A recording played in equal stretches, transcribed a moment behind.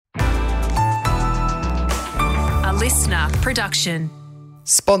listener production.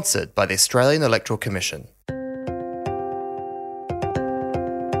 Sponsored by the Australian Electoral Commission.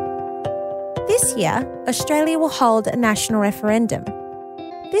 This year, Australia will hold a national referendum.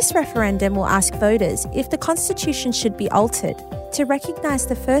 This referendum will ask voters if the Constitution should be altered to recognise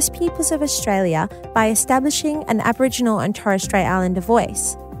the First Peoples of Australia by establishing an Aboriginal and Torres Strait Islander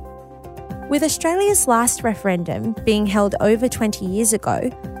voice. With Australia's last referendum being held over 20 years ago,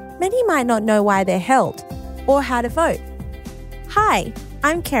 many might not know why they're held or how to vote. Hi,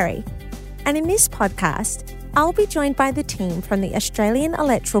 I'm Kerry, and in this podcast, I'll be joined by the team from the Australian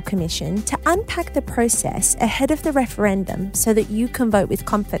Electoral Commission to unpack the process ahead of the referendum so that you can vote with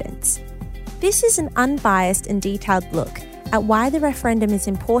confidence. This is an unbiased and detailed look at why the referendum is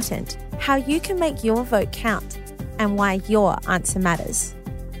important, how you can make your vote count, and why your answer matters.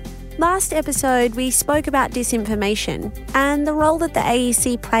 Last episode, we spoke about disinformation and the role that the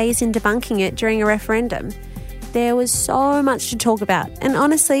AEC plays in debunking it during a referendum. There was so much to talk about, and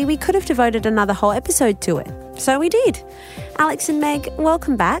honestly, we could have devoted another whole episode to it. So we did. Alex and Meg,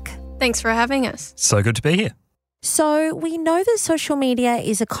 welcome back. Thanks for having us. So good to be here. So we know that social media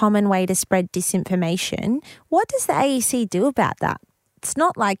is a common way to spread disinformation. What does the AEC do about that? It's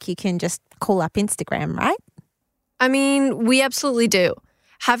not like you can just call up Instagram, right? I mean, we absolutely do.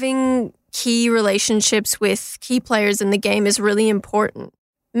 Having key relationships with key players in the game is really important.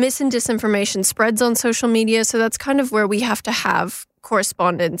 Mis and disinformation spreads on social media, so that's kind of where we have to have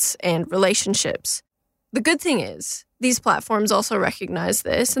correspondence and relationships. The good thing is, these platforms also recognize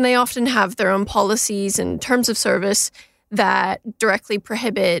this, and they often have their own policies and terms of service that directly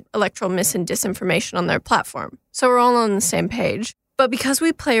prohibit electoral mis and disinformation on their platform. So we're all on the same page. But because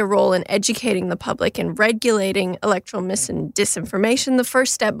we play a role in educating the public and regulating electoral mis and disinformation, the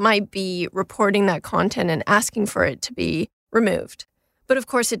first step might be reporting that content and asking for it to be removed. But of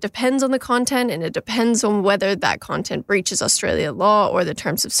course, it depends on the content, and it depends on whether that content breaches Australia law or the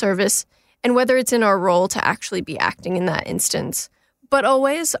terms of service, and whether it's in our role to actually be acting in that instance. But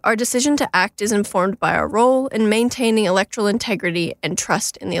always, our decision to act is informed by our role in maintaining electoral integrity and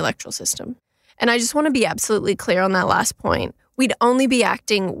trust in the electoral system. And I just want to be absolutely clear on that last point. We'd only be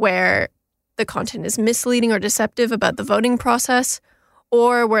acting where the content is misleading or deceptive about the voting process,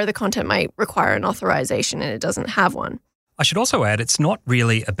 or where the content might require an authorization and it doesn't have one. I should also add, it's not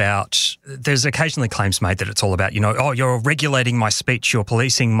really about, there's occasionally claims made that it's all about, oh, you're regulating my speech, you're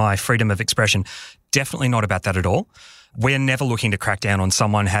policing my freedom of expression. Definitely not about that at all. We're never looking to crack down on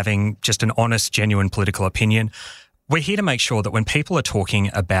someone having just an honest, genuine political opinion. We're here to make sure that when people are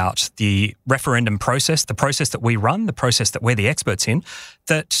talking about the referendum process, the process that we run, the process that we're the experts in,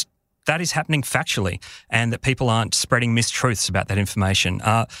 that is happening factually and that people aren't spreading mistruths about that information.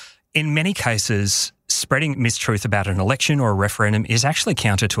 In many cases, spreading mistruth about an election or a referendum is actually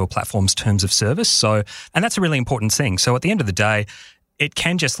counter to a platform's terms of service. And that's a really important thing. So at the end of the day, it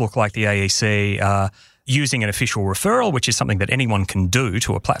can just look like the AEC using an official referral, which is something that anyone can do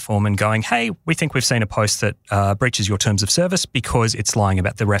to a platform, and going, hey, we think we've seen a post that breaches your terms of service because it's lying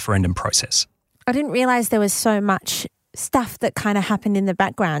about the referendum process. I didn't realise there was so much stuff that kind of happened in the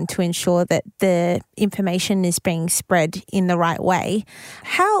background to ensure that the information is being spread in the right way.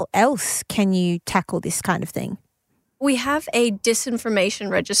 How else can you tackle this kind of thing? We have a disinformation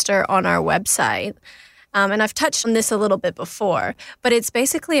register on our website. And I've touched on this a little bit before, but it's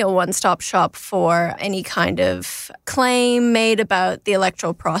basically a one-stop shop for any kind of claim made about the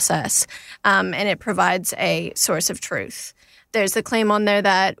electoral process, and it provides a source of truth. There's a claim on there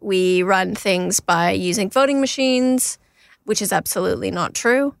that we run things by using voting machines, which is absolutely not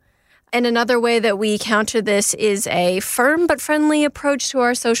true. And another way that we counter this is a firm but friendly approach to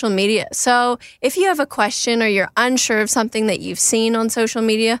our social media. So if you have a question or you're unsure of something that you've seen on social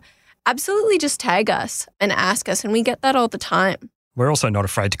media, absolutely just tag us and ask us, and we get that all the time. We're also not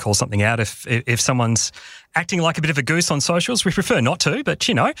afraid to call something out if someone's acting like a bit of a goose on socials. We prefer not to, but,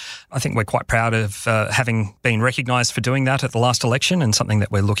 I think we're quite proud of having been recognised for doing that at the last election, and something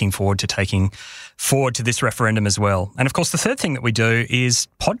that we're looking forward to taking forward to this referendum as well. And, of course, the third thing that we do is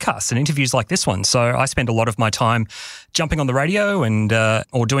podcasts and interviews like this one. So I spend a lot of my time jumping on the radio and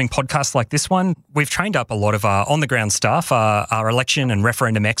or doing podcasts like this one. We've trained up a lot of our on-the-ground staff, our election and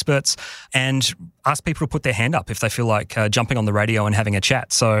referendum experts, and ask people to put their hand up if they feel like jumping on the radio and having a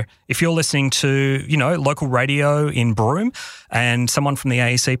chat. So if you're listening to, local radio in Broome and someone from the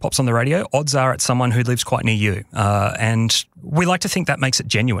AEC pops on the radio, odds are it's someone who lives quite near you. And we like to think that makes it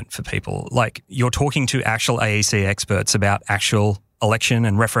genuine for people. Like, you're talking to actual AEC experts about actual election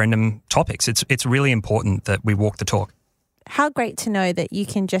and referendum topics. It's really important that we walk the talk. how great to know that you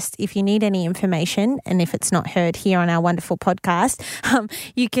can just, if you need any information, and if it's not heard here on our wonderful podcast,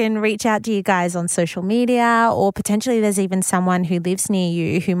 you can reach out to you guys on social media, or potentially there's even someone who lives near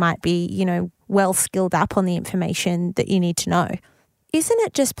you who might be, well skilled up on the information that you need to know. Isn't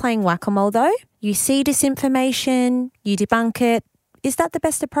it just playing whack-a-mole though? You see disinformation, you debunk it. Is that the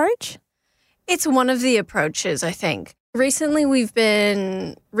best approach? It's one of the approaches, I think. Recently, we've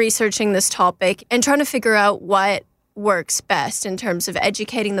been researching this topic and trying to figure out what works best in terms of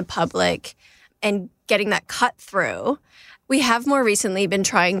educating the public and getting that cut through. We have more recently been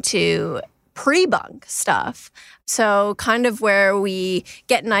trying to pre-bunk stuff. So kind of where we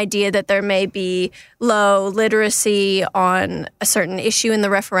get an idea that there may be low literacy on a certain issue in the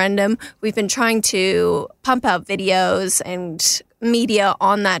referendum, we've been trying to pump out videos and media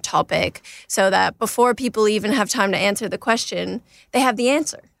on that topic so that before people even have time to answer the question, they have the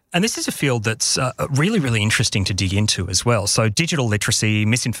answer. And this is a field that's really, really interesting to dig into as well. So digital literacy,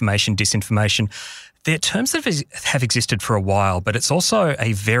 misinformation, disinformation, they're terms that have existed for a while, but it's also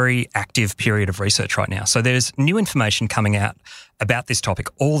a very active period of research right now. So there's new information coming out about this topic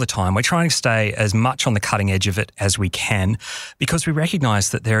all the time. We're trying to stay as much on the cutting edge of it as we can because we recognise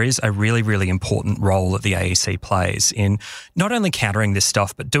that there is a really, really important role that the AEC plays in not only countering this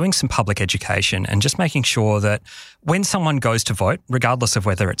stuff, but doing some public education and just making sure that when someone goes to vote, regardless of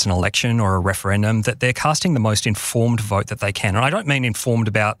whether it's an election or a referendum, that they're casting the most informed vote that they can. And I don't mean informed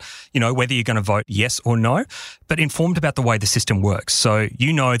about, whether you're going to vote yes or no, but informed about the way the system works. So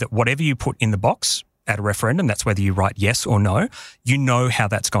you know that whatever you put in the box at a referendum, that's whether you write yes or no, you know how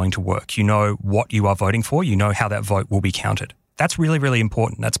that's going to work. You know what you are voting for. You know how that vote will be counted. That's really, really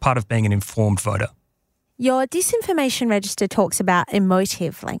important. That's part of being an informed voter. Your disinformation register talks about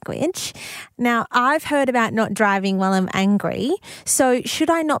emotive language. Now, I've heard about not driving while I'm angry. So should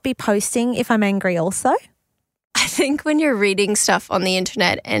I not be posting if I'm angry also? I think when you're reading stuff on the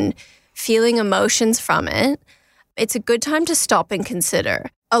internet and feeling emotions from it, it's a good time to stop and consider.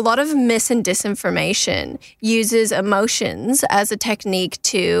 A lot of mis and disinformation uses emotions as a technique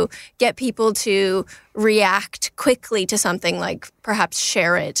to get people to react quickly to something, like perhaps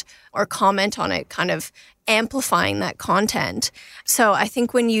share it or comment on it, kind of amplifying that content. So I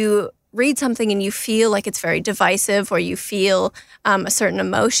think when you read something and you feel like it's very divisive or you feel a certain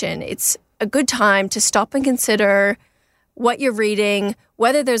emotion, it's a good time to stop and consider what you're reading,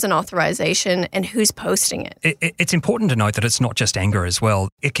 whether there's an authorization, and who's posting it. It's important to note that it's not just anger as well.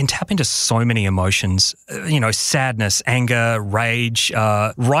 It can tap into so many emotions, sadness, anger, rage,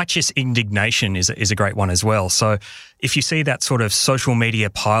 righteous indignation is a great one as well. So if you see that sort of social media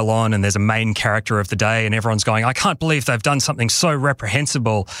pile-on and there's a main character of the day and everyone's going, I can't believe they've done something so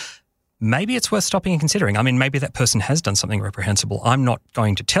reprehensible, maybe it's worth stopping and considering. I mean, maybe that person has done something reprehensible. I'm not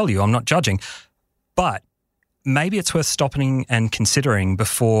going to tell you, I'm not judging, but maybe it's worth stopping and considering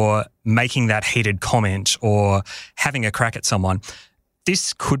before making that heated comment or having a crack at someone.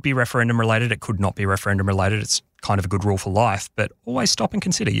 This could be referendum related. It could not be referendum related. It's kind of a good rule for life, but always stop and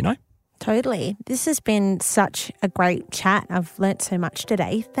consider, Totally. This has been such a great chat. I've learnt so much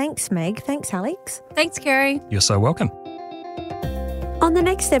today. Thanks, Meg. Thanks, Alex. Thanks, Carrie. You're so welcome. On the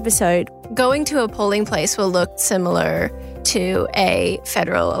next episode, going to a polling place will look similar to a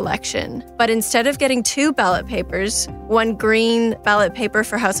federal election. But instead of getting 2 ballot papers, 1 green ballot paper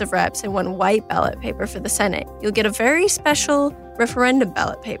for House of Reps and 1 white ballot paper for the Senate, you'll get a very special referendum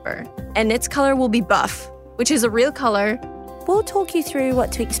ballot paper. And its color will be buff, which is a real color. We'll talk you through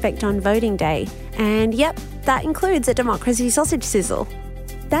what to expect on voting day. And yep, that includes a democracy sausage sizzle.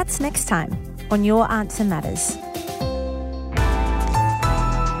 That's next time on Your Answer Matters.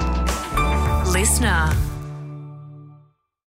 Listener.